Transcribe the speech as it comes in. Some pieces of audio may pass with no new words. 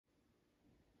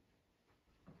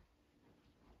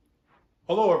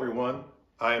Hello everyone,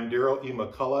 I am Daryl E.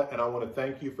 McCullough and I want to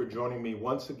thank you for joining me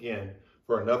once again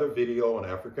for another video on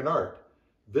African art.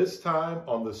 This time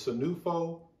on the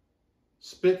Senufo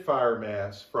Spitfire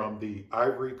Mask from the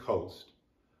Ivory Coast.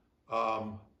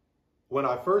 When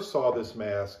I first saw this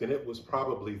mask, and it was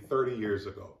probably 30 years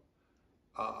ago,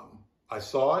 I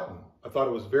saw it and I thought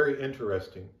it was very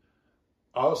interesting.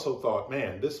 I also thought,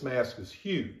 man, this mask is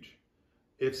huge.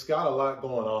 It's got a lot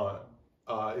going on.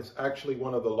 It's actually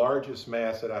one of the largest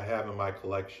masks that I have in my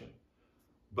collection.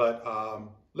 But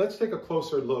let's take a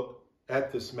closer look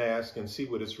at this mask and see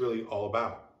what it's really all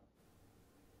about.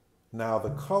 Now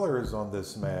the colors on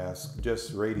this mask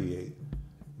just radiate.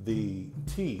 The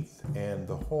teeth and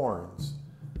the horns,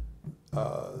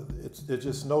 it's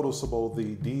just noticeable,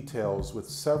 the details with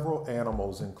several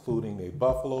animals including a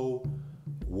buffalo,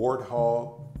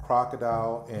 warthog,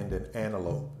 crocodile, and an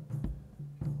antelope.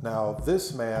 Now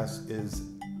this mask is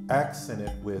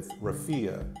accented with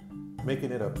raffia,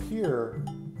 making it appear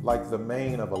like the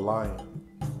mane of a lion.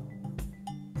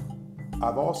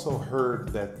 I've also heard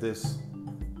that the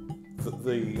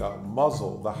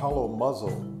muzzle, the hollow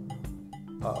muzzle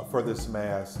for this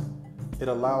mask, it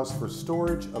allows for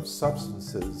storage of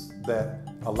substances that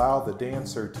allow the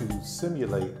dancer to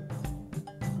simulate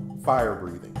fire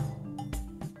breathing.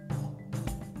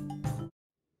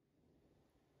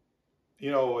 You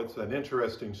know, it's an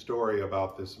interesting story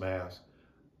about this mask.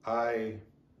 I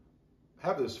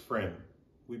have this friend.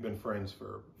 We've been friends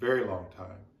for a very long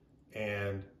time.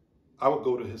 And I would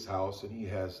go to his house and he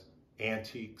has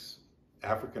antiques,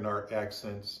 African art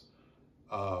accents,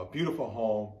 beautiful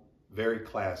home, very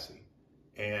classy.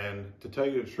 And to tell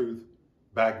you the truth,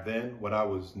 back then when I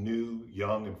was new,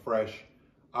 young, and fresh,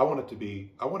 I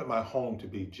wanted my home to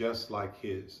be just like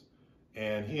his.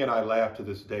 And he and I laugh to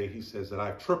this day. He says that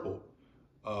I've tripled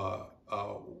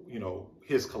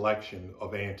his collection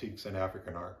of antiques and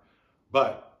African art.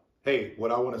 But hey,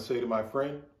 what I want to say to my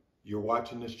friend, you're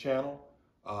watching this channel,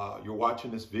 you're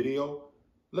watching this video,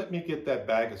 let me get that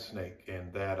bag of snake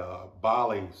and that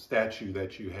Bali statue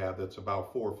that you have that's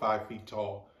about 4 or 5 feet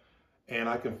tall, and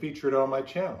I can feature it on my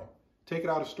channel. Take it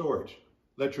out of storage.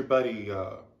 Let your buddy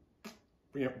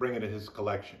bring it in his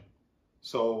collection.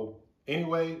 So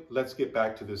anyway, let's get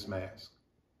back to this mask.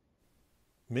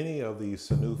 Many of the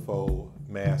Senufo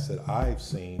masks that I've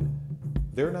seen,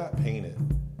 they're not painted.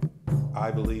 I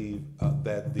believe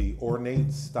that the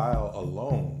ornate style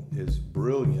alone is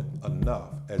brilliant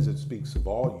enough, as it speaks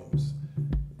volumes,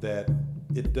 that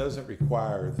it doesn't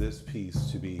require this piece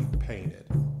to be painted.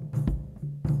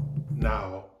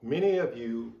 Now, many of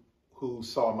you who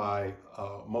saw my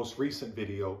most recent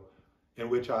video in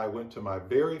which I went to my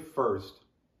very first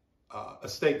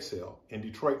estate sale in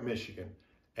Detroit, Michigan,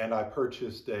 and I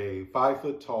purchased a 5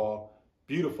 foot tall,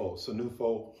 beautiful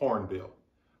Senufo hornbill.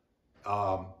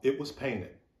 It was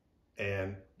painted.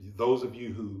 And those of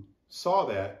you who saw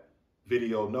that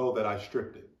video know that I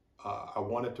stripped it. I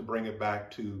wanted to bring it back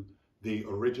to the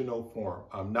original form.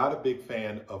 I'm not a big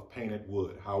fan of painted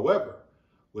wood. However,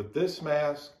 with this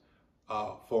mask,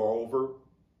 for over,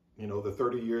 the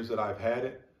 30 years that I've had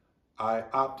it, I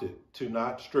opted to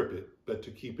not strip it, but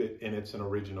to keep it in its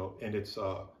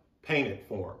painted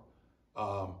form.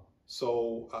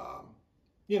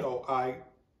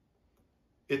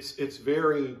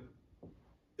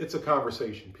 It's a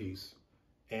conversation piece,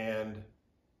 and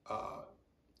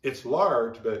it's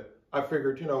large, but I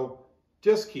figured,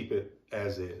 just keep it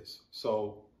as is.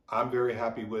 So I'm very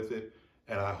happy with it,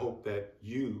 and I hope that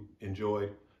you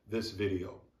enjoyed this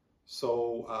video.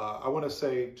 So I want to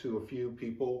say to a few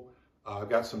people, I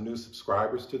got some new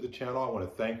subscribers to the channel. I want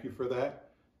to thank you for that.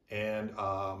 And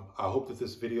I hope that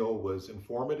this video was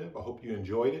informative. I hope you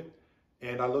enjoyed it.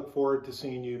 And I look forward to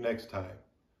seeing you next time.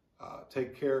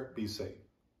 Take care. Be safe.